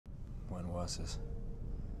buses.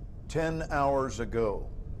 10 hours ago,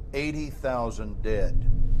 80,000 dead.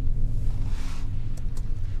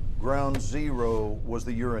 Ground zero was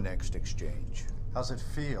the Euronext exchange. How's it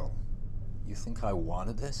feel? You think I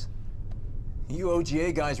wanted this? You I.G.I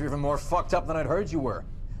guys are even more fucked up than I'd heard you were.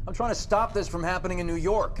 I'm trying to stop this from happening in New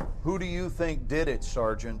York. Who do you think did it,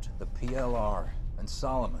 Sergeant? The PLR and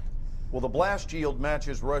Solomon. Well, the blast yield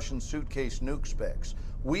matches Russian suitcase nuke specs.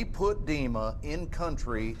 We put Dima in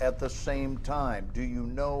country at the same time. Do you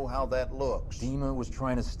know how that looks? Dima was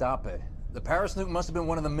trying to stop it. The Paris nuke must have been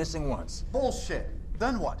one of the missing ones. Bullshit.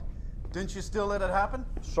 Then what? Didn't you still let it happen?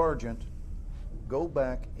 Sergeant, go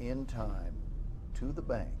back in time to the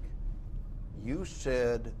bank. You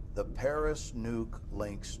said the Paris nuke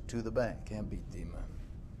links to the bank. Can't be, Dima.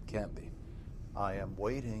 Can't be. I am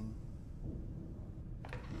waiting.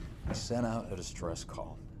 We sent out a distress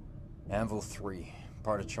call. Anvil 3,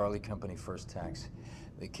 part of Charlie Company First Tax.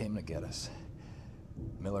 They came to get us.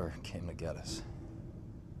 Miller came to get us.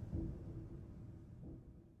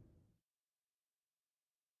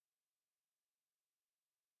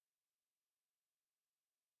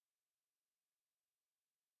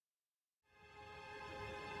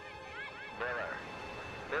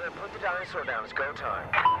 Miller, put the dinosaur down. It's go time.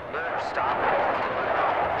 Miller, stop it.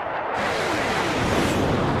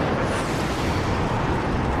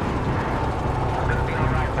 It's gonna be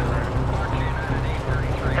all right, Miller.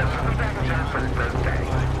 Thanks for the back of Johnson's birthday.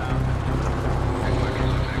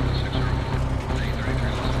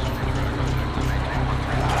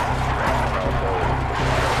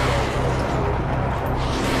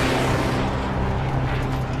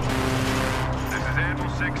 This is Anvil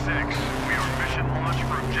 6-6. We are mission launch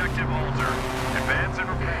for objective Alter. Advance and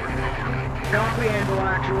report. Over. Copy, Anvil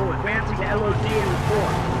Actual. Advancing to LOD and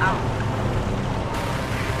report. Out.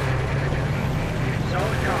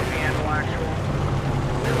 Solid copy, Anvil Actual.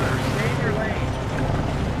 Miller, stay in your lane.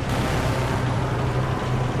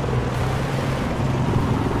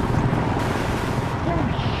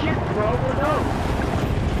 Holy shit, bro. We're done.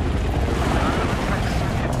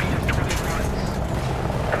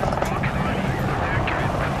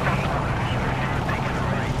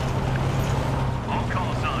 All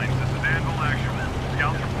call signs. This is Anvil Actual.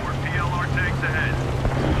 Scouts report PLR tanks ahead.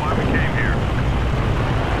 This is why we came here.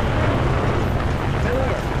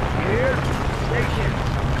 Miller, you here? Station.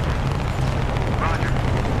 Roger.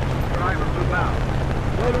 Driver, move out.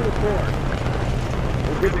 Go to report.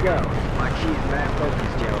 We're good to go. My key is mad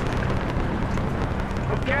focused, Joe.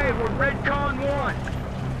 Okay, we're Redcon 1.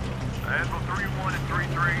 Anvil 3-1 and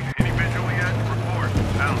 3-3. Any visual yet? Report.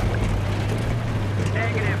 Out.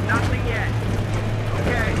 Negative, nothing yet.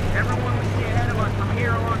 Okay, everyone we see ahead of us from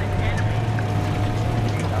here on is enemy.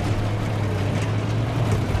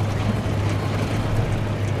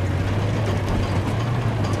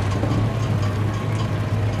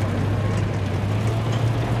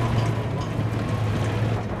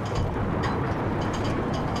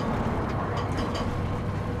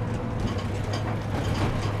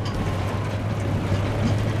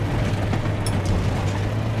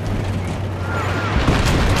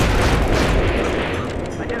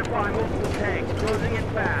 Identify multiple tanks, closing in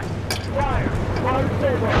fast. Fire! Fire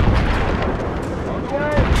servo! On the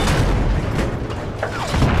way!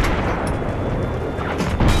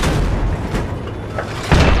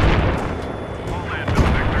 All Anvil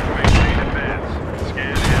vectors maintain advance.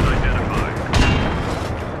 Scan and identify.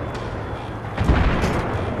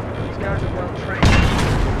 These guys are well trained.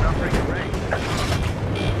 Not breaking range.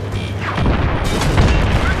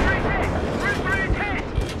 Route 3 is hit!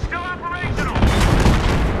 Still operational!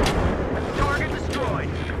 Target destroyed.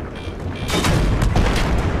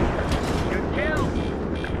 Good kill.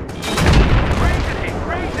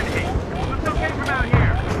 Raise and hit! Looks okay from out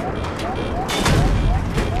here.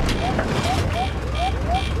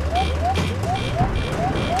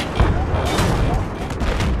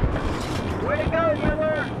 Way to go,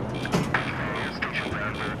 Miller!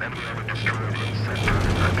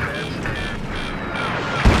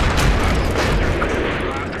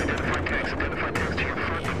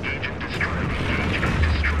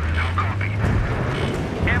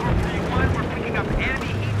 Anvil 3-1, we're picking up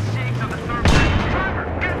enemy heat sinks on the thermal. Driver,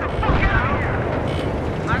 get the fuck out of here!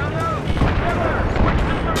 I don't know. Miller! Switch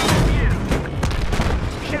to thermal view.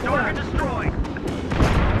 Shit, Target destroyed.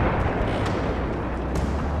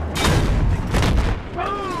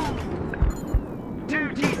 Boom! 2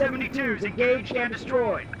 T-72s engaged and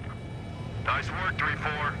destroyed. Nice work,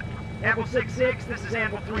 3-4. Anvil 6-6, this is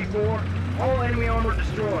Anvil 3-4. All enemy armor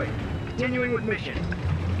destroyed. Continuing with mission.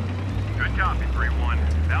 Good copy, 3-1.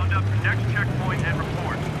 Bound up to next checkpoint and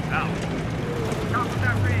report. Out. Copy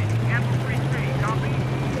that ring. Anvil 3-3, copy.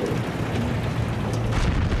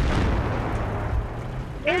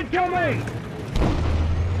 Incoming!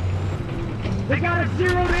 They got us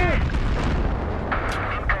zeroed in!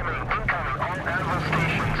 Incoming. All animal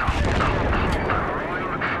stations. Hold.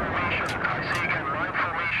 Line formation. I say again, line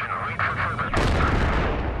formation. Wait for further.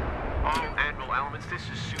 All Anvil elements, this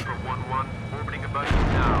is Super 1-1, orbiting above you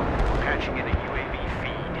now. Patching in a UAV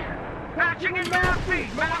feed. Patching in mass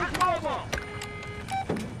feed! Mass is mobile!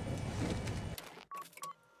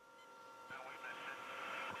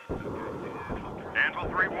 Anvil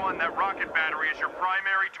 3-1, that rocket battery is your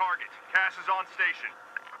primary target. Cass is on station.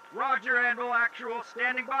 Roger, Anvil Actual.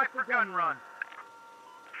 Standing by for gun run.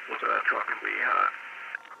 What's that talking to me, huh?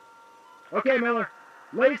 Okay, Miller.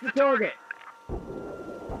 Lace the target. Anvil 3-1,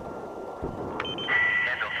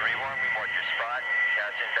 we marked your spot.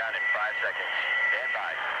 Cass inbound in 5 seconds. Stand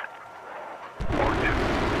by.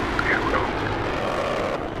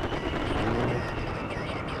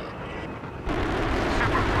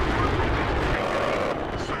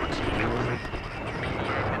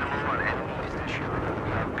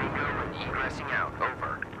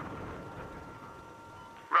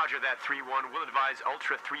 Roger that, 3-1. We'll advise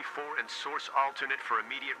Ultra 3-4 and Source Alternate for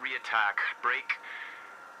immediate re-attack. Break.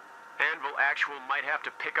 Anvil Actual might have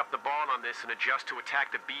to pick up the ball on this and adjust to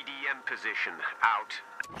attack the BDM position. Out.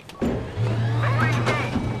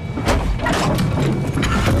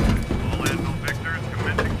 All Anvil Victors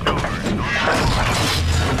commencing charge.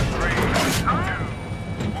 3, 2,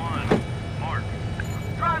 1, mark.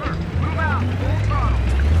 Driver, move out. Full throttle.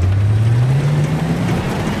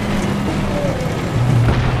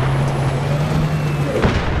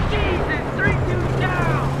 Jesus, 3-2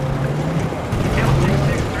 down. Kill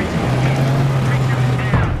 6-6, 3-2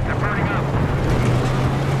 down. They're burning up.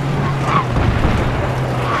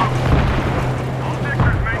 All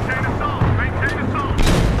Victors, maintain assault.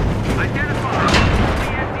 Identify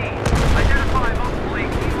CMD. Identify multiple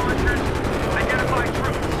AT launchers. Identify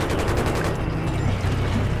troops.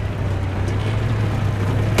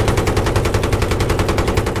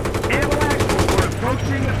 Anvil Actual, we're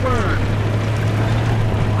approaching the burn.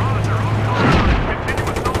 Roger, all cars. Continue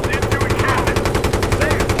assault into encampment.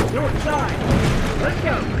 There, north side. Let's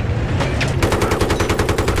go.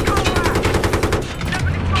 Go back.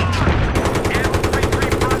 75. Anvil 3-3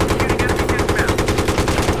 prosecuting enemy dismount.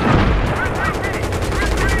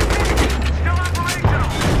 Still operational.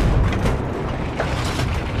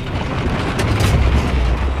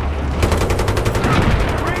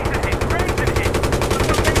 Raise it. Let's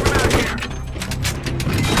go take them out here.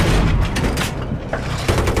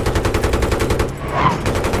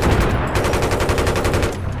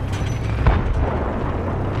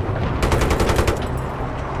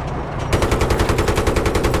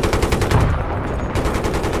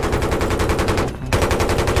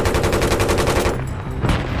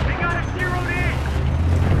 They got us zeroed in.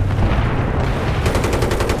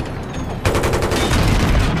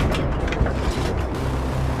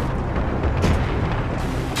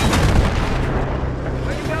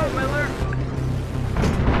 Way to go, Miller.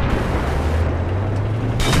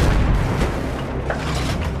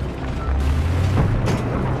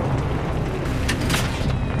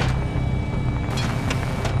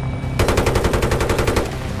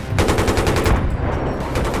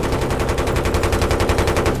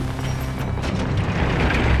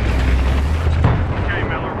 Okay,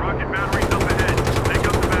 Miller, rocket batteries up ahead. Take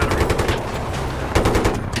up the battery.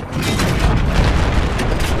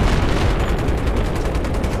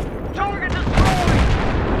 Target destroyed!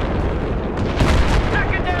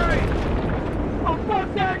 Secondary! Oh, fuck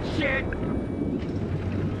that shit!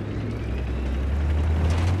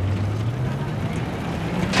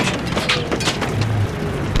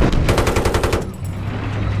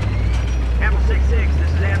 Anvil 6-6, this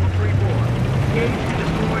is Anvil 3-4. Engage the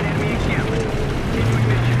destroyed enemy encampment. Continuing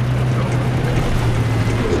mission.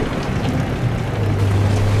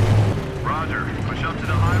 Roger. Push up to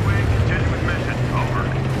the highway and continue with mission. Over.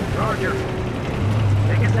 Roger.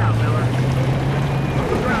 Take us out, Miller.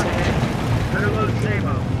 Move around ahead. Better load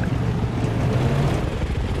Sabo.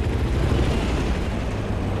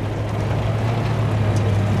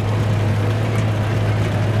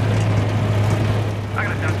 I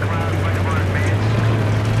gotta dust around when the run advance.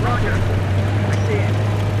 Roger. I see it.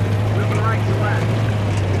 Moving right to left.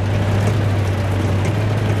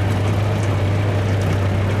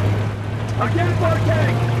 Identify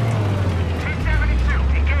tank! T-72,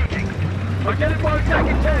 engaging. Identify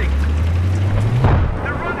second tank!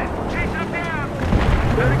 They're running. Chasing them down.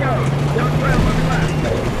 There we go. Don't trail on the left.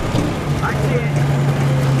 I see it.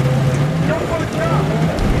 Don't push up.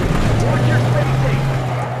 Watch your spacing.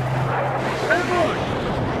 Ambush!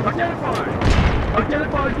 Identify!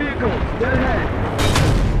 Identify vehicle. Dead ahead.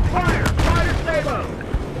 Fire! Fire Sabo!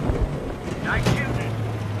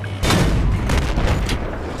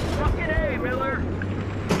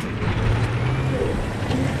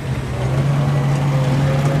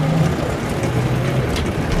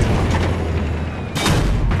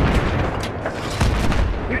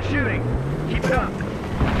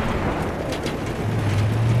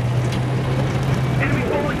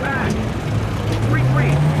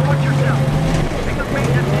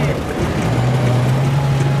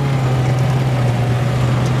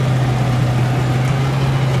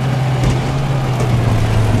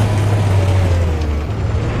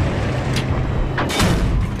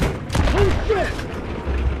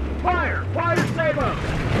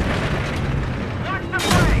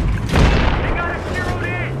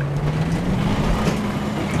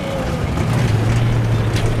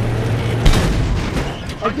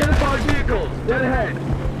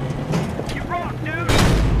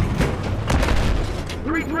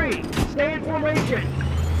 Stay in formation.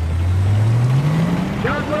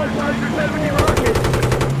 John Wells, Roger 70 rockets.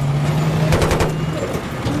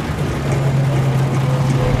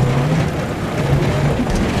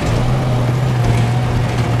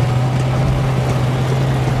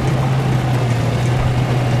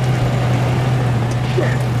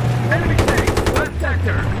 Enemy tank, left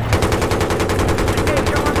sector.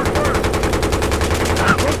 Engage armor first.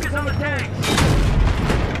 Focus on the tanks.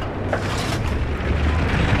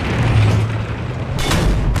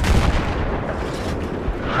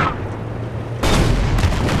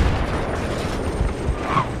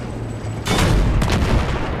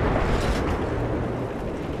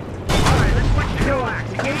 Alright, let's switch to coax.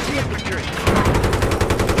 Engage the infantry.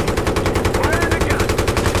 Fire the gun.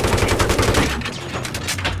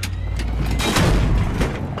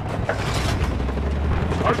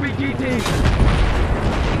 RPG team!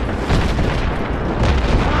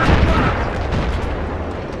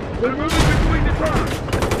 They're moving between the trucks!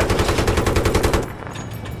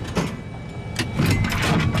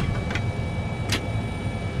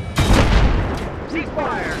 Cease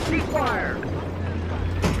fire! Cease fire!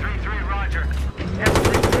 3-3, roger.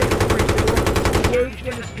 F-36-34, engaged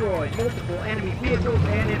and destroyed multiple enemy vehicles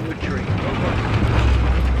and infantry. Over.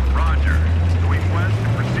 Roger. Sweep west,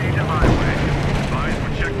 proceed to highway. Advise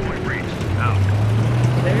when checkpoint reached. Out.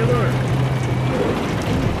 Stay alert.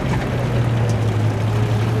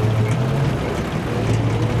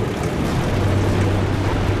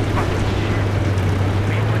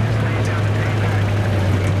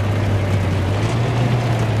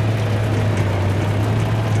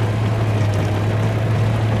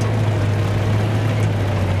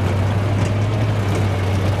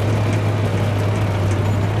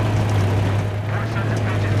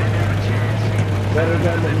 Better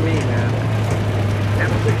gun than me, man.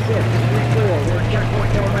 M66, 3-4, we're at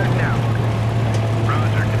checkpoint going back now.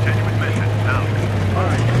 Roger. Continue with mission. Out.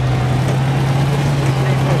 Alright.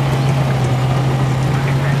 Stay focused. Look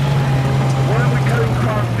at this. Why are we cutting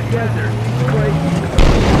across the desert? It's crazy.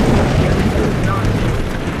 Everything's not.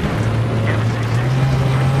 M66,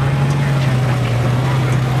 3-3,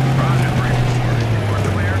 Roger. 3-4. We're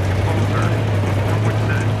clear. Full turn. Forward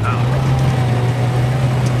set. Out.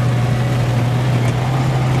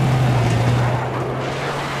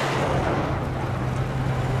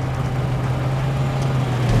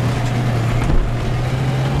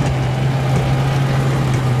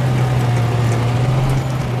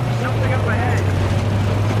 something up ahead.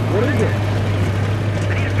 What is it?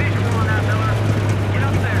 I need a visual on that, Miller. Get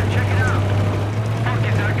up there, check it out. Fuck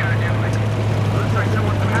is that guy doing? Looks like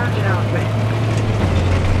someone from hatching outfit.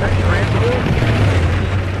 That's your answer?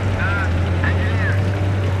 Engineer.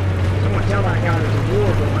 Someone tell that guy there's a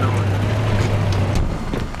war going on.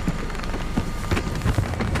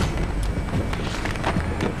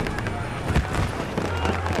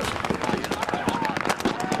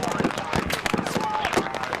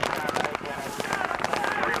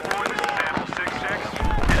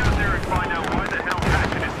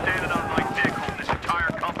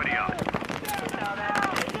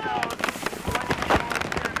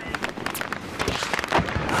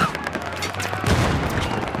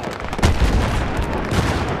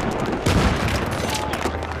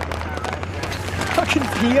 Fucking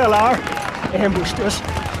PLR ambushed us.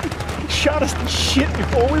 Shot us to shit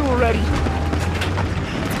before we were ready.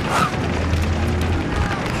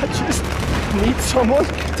 I just need someone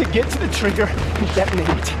to get to the trigger and detonate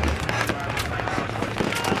it.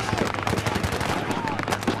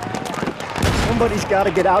 Somebody's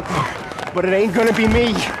gotta get out there, but it ain't gonna be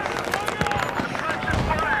me.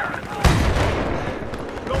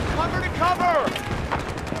 Go cover to cover!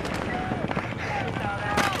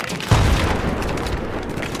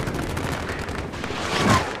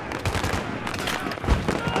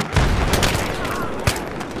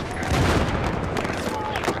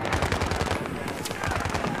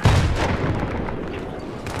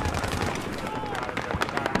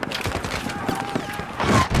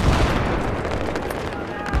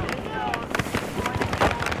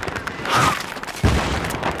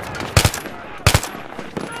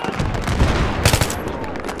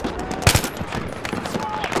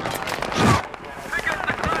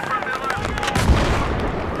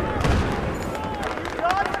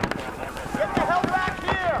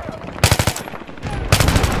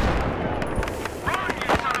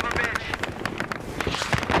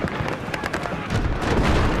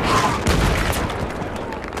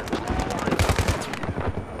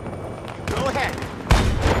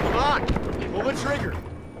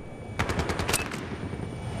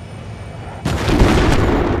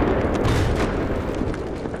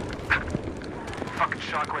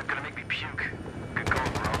 Shockwave gonna make me puke. Good call,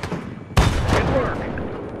 bro.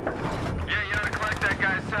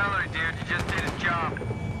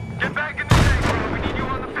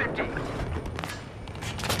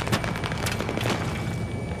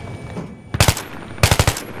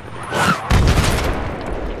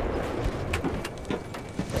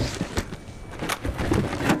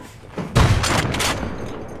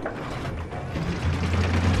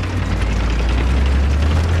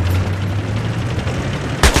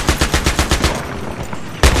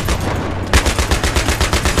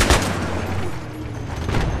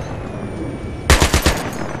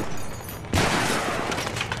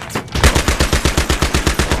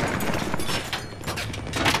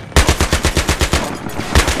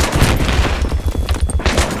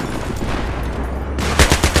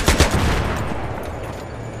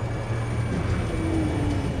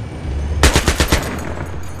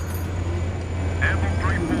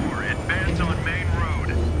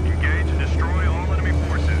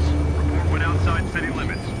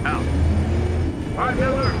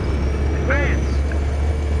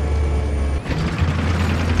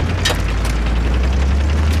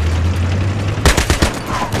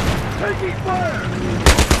 Taking fire!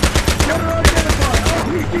 Gunner identified!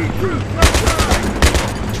 RPG troops left side!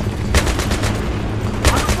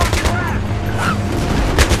 On the fucking left!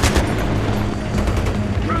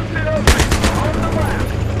 Troops in open! On the left!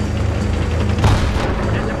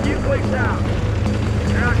 Just a few clicks out.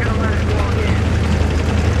 They're not gonna let us walk in.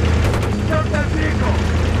 Stop that vehicle!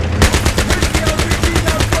 Push the LPGs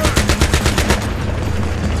out front!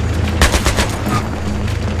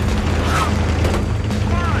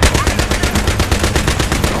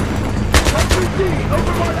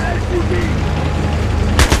 Over by the SUV!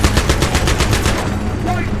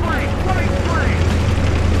 Right flank! Right flank!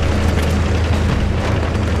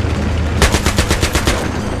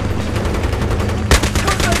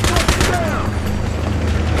 Put that truck down!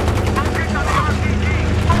 Focus on the RPG!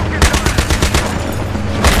 Focus on it!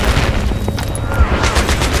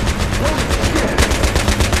 Holy shit!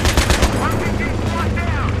 RPG shot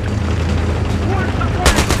down! Towards the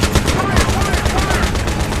flank! Fire! Fire! Fire!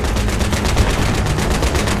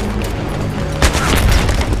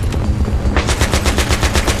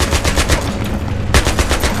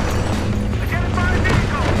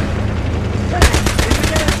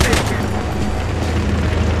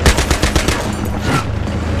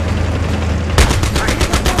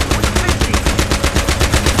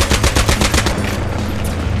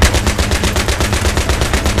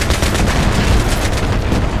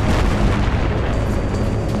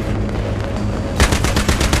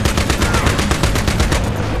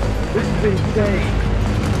 This is insane.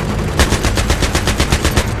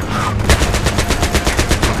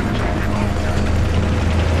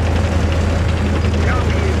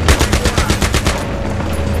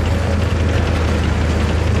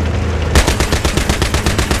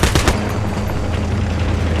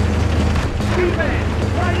 Speedman,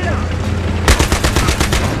 light it up!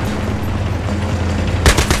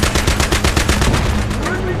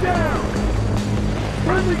 Friendly down!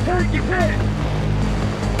 Friendly tank is hit!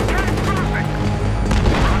 Catastrophic!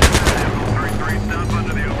 Roger that, 33, stop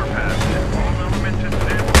under the overpass. All elements in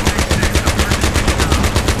sample 66, emergency stop.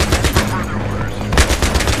 For further orders.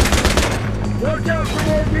 Watch out for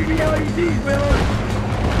more BBLEDs, Miller!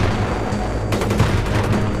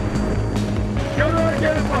 Gunner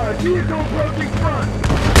identified! Vehicle approaching front!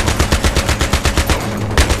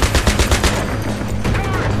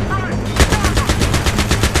 Guard, front! Stop 'em!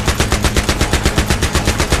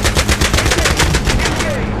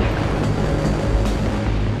 Engage!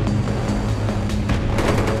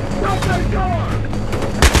 Stop that car!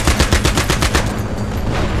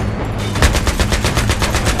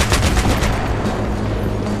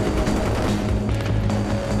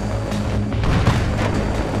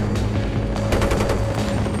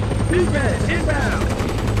 Speedman, inbound!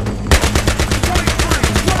 Right flank!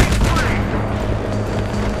 Right flank!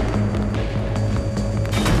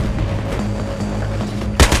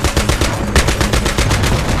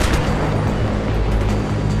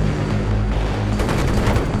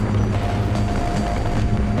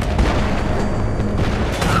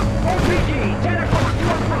 RPG, 10 o'clock, to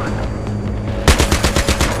our front!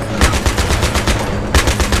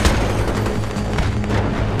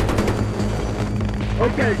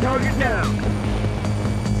 Okay, target down.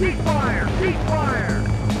 Cease fire! Cease fire!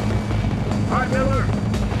 All right, Miller.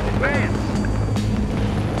 Advance.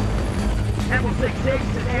 Amble 6-6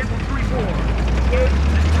 and Amble 3-4. Engage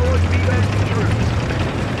and destroy B-Best troops.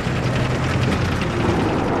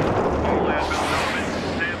 All admin elements,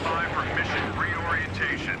 stand by for mission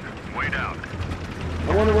reorientation. Wait out.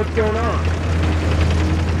 I wonder what's going on.